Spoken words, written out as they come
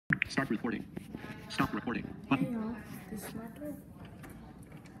Start recording. Stop recording. Hey Button. y'all, this is my door.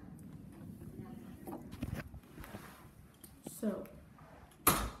 So,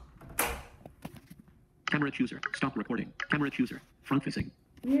 Camera chooser. Stop recording. Camera chooser. Front facing.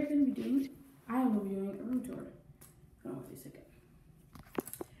 we are going to be doing, I will be doing a room tour. Hold on a second.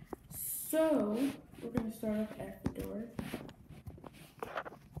 So, we're going to start off at the door.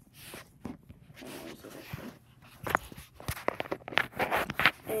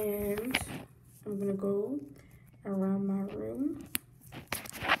 And I'm going to go around my room.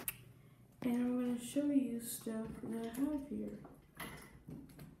 And I'm going to show you stuff that I have here.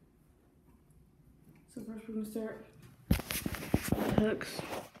 So first we're going to start with the hooks.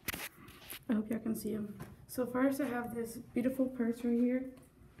 I hope y'all can see them. So first I have this beautiful purse right here.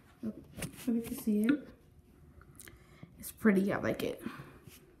 Hope you can see it. It's pretty, I like it.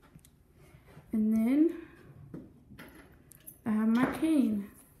 And then I have my cane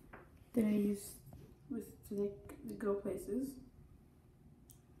that I use to go places.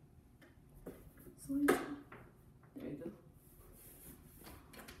 So there you go.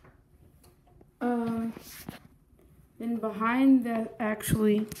 Then behind that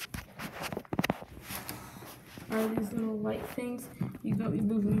actually are these little light things. You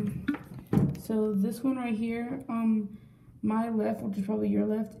move them. So this one right here, my left, which is probably your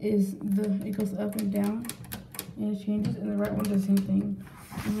left, is it goes up and down and it changes, and the right one does the same thing.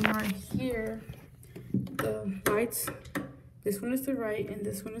 And then right here, the lights, this one is the right and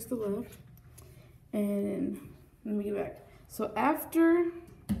this one is the left. And let me get back. So after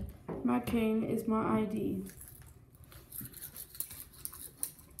my cane is my ID.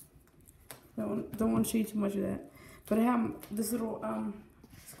 Don't want to show you too much of that. But I have this little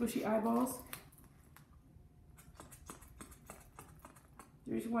squishy eyeballs.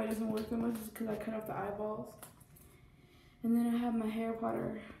 The reason why it doesn't work that much is because I cut off the eyeballs. And then I have my Harry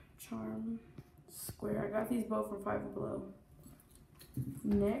Potter charm square. I got these both from Five Below.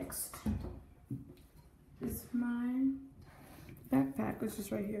 Next is my backpack, which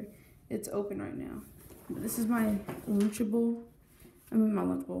is right here. It's open right now. This is my lunchable.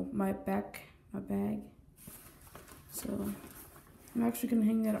 My bag. So I'm actually gonna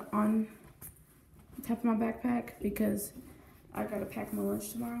hang that on the top of my backpack because I gotta pack my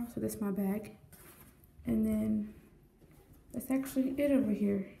lunch tomorrow. So that's my bag. And then that's actually it over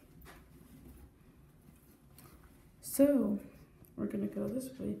here. So we're gonna go this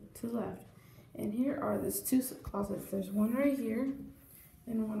way to the left. And here are these two closets. There's one right here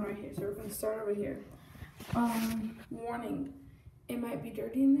and one right here. So we're gonna start over here. Warning, it might be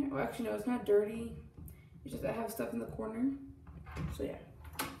dirty in there. Well, actually no, it's not dirty. It's just I have stuff in the corner. So yeah.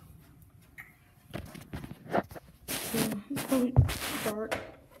 So it's probably dark,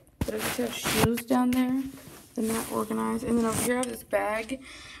 but I just have shoes down there. They're not organized. And then over here I have this bag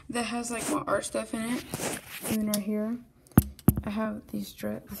that has like my art stuff in it. And then right here I have this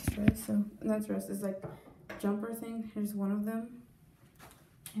dress. So that dress is like a jumper thing. Here's one of them.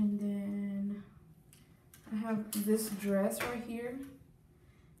 And then I have this dress right here.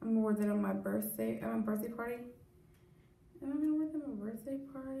 I'm gonna wear that on my birthday party. Am I gonna wear that on my birthday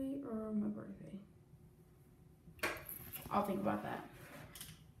party or my birthday? I'll think about that.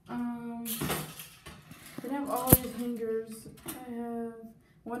 Then I have all these hangers. I have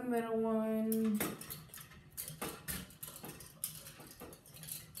one metal one.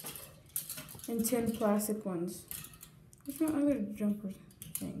 And 10 plastic ones. What's my other jumper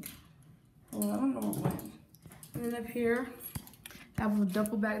thing? Well, I don't know what went. And then up here, I have a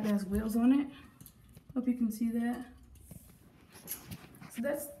duffel bag that has wheels on it. Hope you can see that. So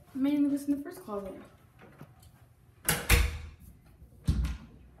that's mainly what's in the first closet.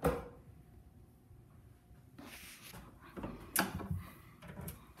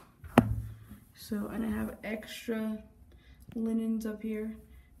 So, and I have extra linens up here.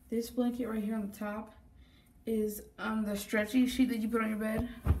 This blanket right here on the top is the stretchy sheet that you put on your bed.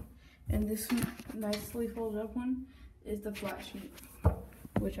 And this nicely folded up one is the flat sheet,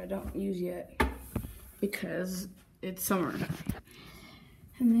 which I don't use yet because it's summer.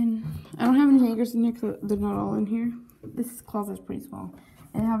 And then I don't have any hangers in here because they're not all in here. This closet's pretty small.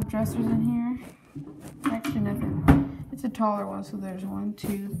 And I have dressers in here. Actually nothing. It's a taller one, so there's 1,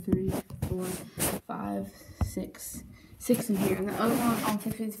 2, 3, 4, 5, 6. 6 in here. And the other one on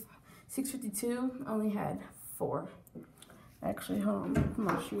 652 only had 4. Actually, hold on. Put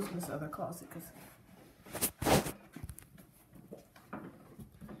my shoes in this other closet.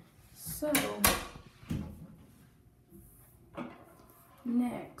 So,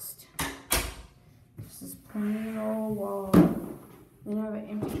 next, this is plain old wall. Then I have an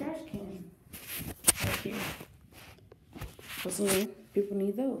empty trash can right here. What's new? people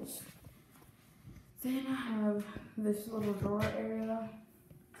need those. Then I have this little drawer area.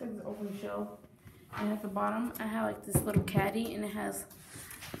 It's like an open shelf. And at the bottom, I have like this little caddy, and it has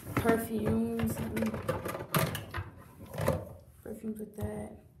perfumes with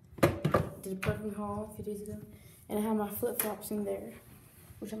that. Did a perfume haul a few days ago. And I have my flip-flops in there,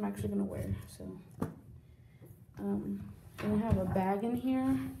 which I'm actually gonna wear, so. And I have a bag in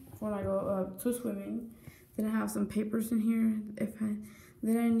here for when I go to swimming. Then I have some papers in here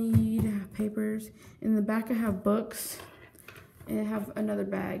that I need. I have papers. In the back I have books. And I have another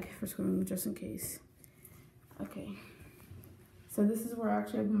bag for swimming just in case. Okay. So this is where I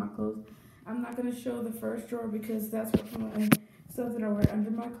actually put my clothes. I'm not gonna show the first drawer because that's what's my stuff that I wear under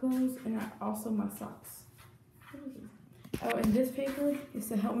my clothes, and also my socks. Oh, and this paper is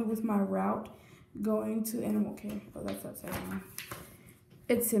to help me with my route going to animal care. Oh, that's upside down.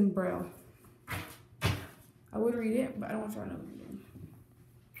 It's in Braille. I would read it, but I don't want y'all to know what I'm doing.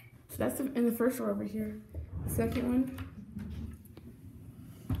 So that's in the first drawer over here. The second one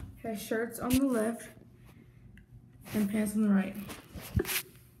has shirts on the left and pants on the right.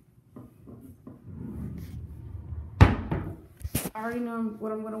 I already know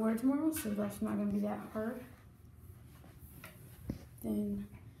what I'm gonna wear tomorrow, so that's not gonna be that hard. Then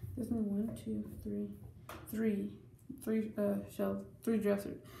there's only 1, 2, 3 shelves, 3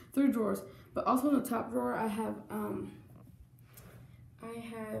 dressers, 3 drawers. But also in the top drawer, I have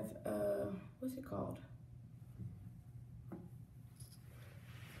what's it called?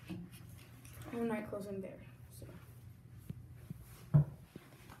 I have night clothes in there. So,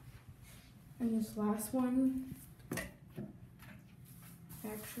 and this last one.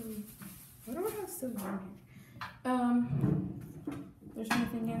 Actually, what do I have still in here? There's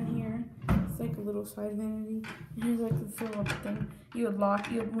nothing in here. It's like a little side vanity. And here's like this little thing. You would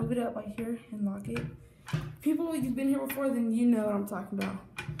move it up right here and lock it. People, you've been here before, then you know what I'm talking about.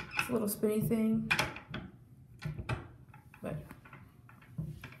 It's a little spinny thing. But,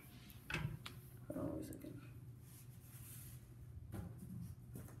 hold on a second.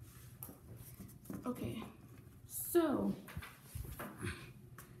 Okay, so.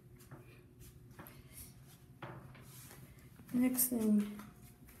 Next thing,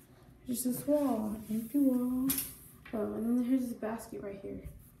 just this wall, empty wall. Oh, and then here's this basket right here.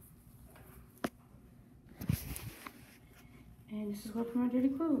 And this is where I put my dirty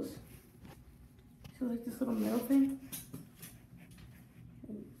clothes. So like this little metal thing.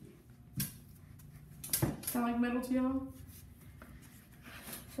 Sound like metal to y'all?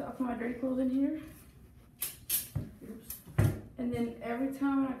 So I put my dirty clothes in here. Oops. And then every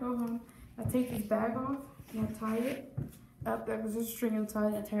time I go home, I take this bag off and I tie it up. There's a string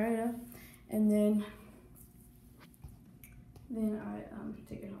inside, I tie it up, and then I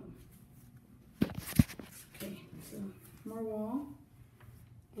take it home. Okay, so my wall,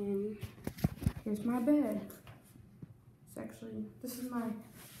 and here's my bed. It's actually, this is my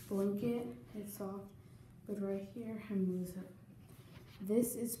blanket. It's soft, but right here, I move this up.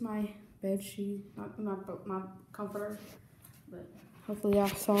 This is my bed sheet, not my comforter, but hopefully y'all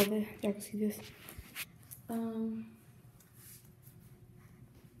saw this. Y'all can see this.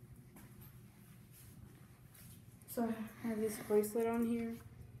 So I have this bracelet on here.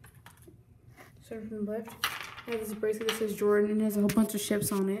 Starting from the left. I have this bracelet that says Jordan and has a whole bunch of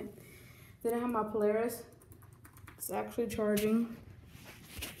ships on it. Then I have my Polaris. It's actually charging.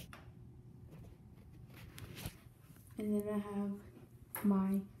 And then I have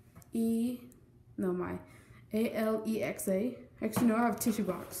my ALEXA. Actually, no, I have a tissue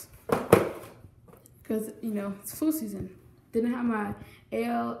box. Because, you know, it's flu season. Then I have my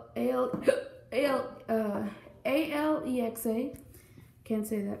ALEXA. Can't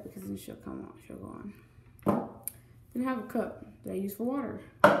say that because then she'll come on. She'll go on. Then I have a cup that I use for water.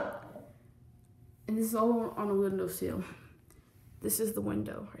 And this is all on a windowsill. This is the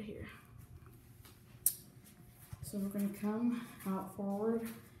window right here. So we're gonna come out forward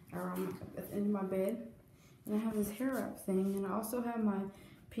around at the end of my bed. And I have this hair wrap thing. And I also have my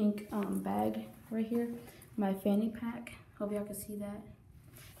pink bag right here. My fanny pack. Hope y'all can see that.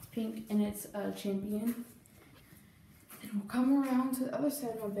 It's pink and it's Champion. And we'll come around to the other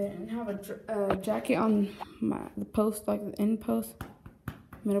side of my bed and have a jacket on the post, like the end post,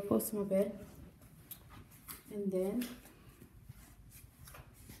 middle post of my bed. And then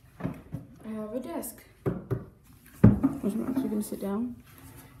I have a desk, which I'm actually gonna sit down.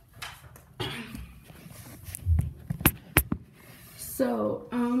 So,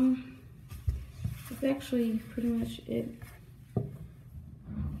 that's actually pretty much it.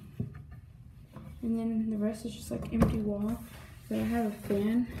 And then the rest is just like empty wall. But I have a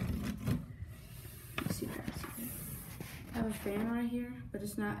fan. Let's see if I can see that. I have a fan right here, but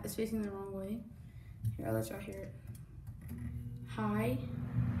it's not, it's facing the wrong way. Here, I'll let y'all hear it. High,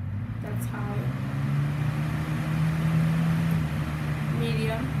 that's high.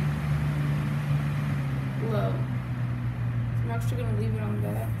 Medium, low. So I'm actually gonna leave it on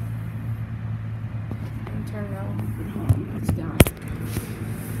that and turn it on. It's down.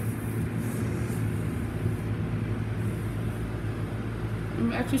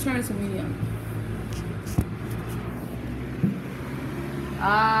 I'm actually turning to medium.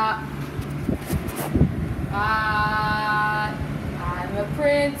 I'm a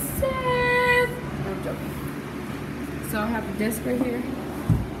princess. No, I'm joking. So I have a desk right here.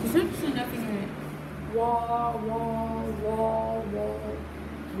 There's actually nothing in it. Wall, wall, wall, wall,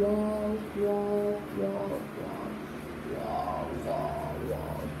 wall, wall, wall, wall, wall,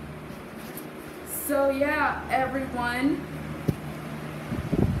 wall. So yeah, everyone.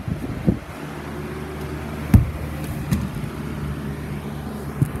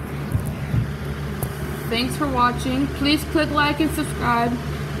 Thanks for watching. Please click like and subscribe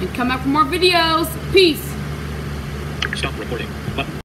and come back for more videos. Peace. Stop recording. Button.